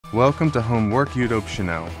Welcome to Homework YouTube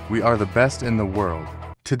channel. We are the best in the world.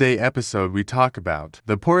 Today episode we talk about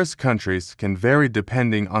the poorest countries can vary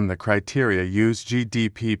depending on the criteria used: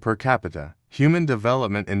 GDP per capita, Human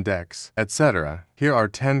Development Index, etc. Here are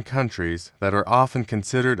 10 countries that are often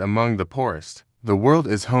considered among the poorest. The world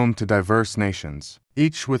is home to diverse nations,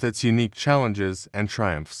 each with its unique challenges and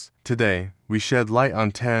triumphs. Today, we shed light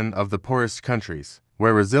on 10 of the poorest countries,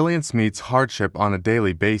 where resilience meets hardship on a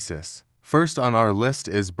daily basis. First on our list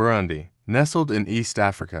is Burundi, nestled in East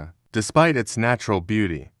Africa. Despite its natural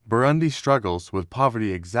beauty, Burundi struggles with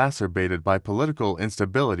poverty exacerbated by political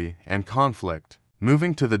instability and conflict.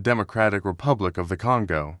 Moving to the Democratic Republic of the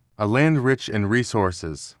Congo, a land rich in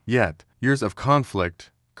resources, yet years of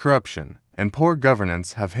conflict, corruption, and poor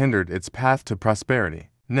governance have hindered its path to prosperity.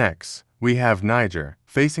 Next, we have Niger,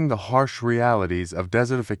 facing the harsh realities of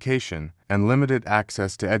desertification and limited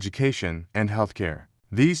access to education and healthcare.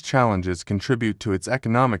 These challenges contribute to its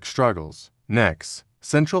economic struggles. Next,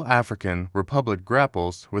 Central African Republic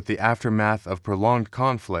grapples with the aftermath of prolonged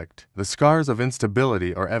conflict. The scars of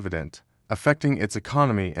instability are evident, affecting its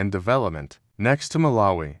economy and development. Next to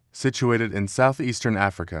Malawi, situated in southeastern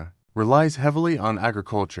Africa, relies heavily on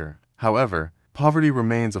agriculture. However, poverty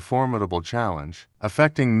remains a formidable challenge,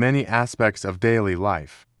 affecting many aspects of daily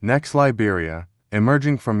life. Next, Liberia,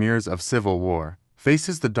 emerging from years of civil war,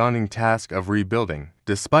 faces the daunting task of rebuilding.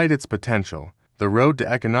 Despite its potential, the road to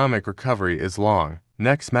economic recovery is long.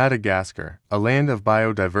 Next, Madagascar, a land of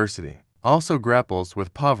biodiversity, also grapples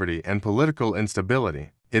with poverty and political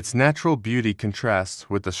instability. Its natural beauty contrasts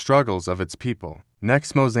with the struggles of its people.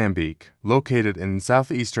 Next, Mozambique, located in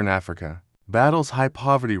southeastern Africa, battles high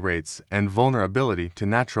poverty rates and vulnerability to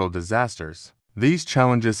natural disasters. These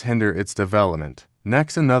challenges hinder its development.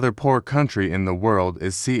 Next, another poor country in the world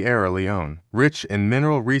is Sierra Leone, rich in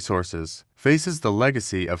mineral resources, faces the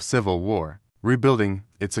legacy of civil war. Rebuilding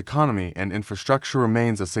its economy and infrastructure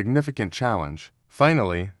remains a significant challenge.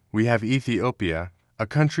 Finally, we have Ethiopia, a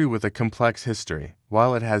country with a complex history.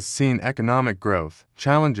 While it has seen economic growth,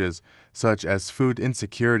 challenges such as food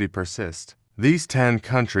insecurity persist. These 10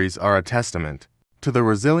 countries are a testament to the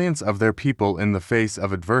resilience of their people in the face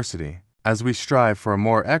of adversity. As we strive for a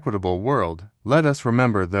more equitable world, let us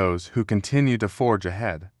remember those who continue to forge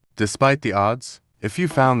ahead. Despite the odds, if you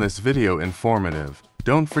found this video informative,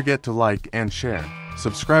 don't forget to like and share.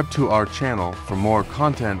 Subscribe to our channel for more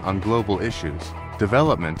content on global issues,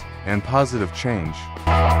 development, and positive change.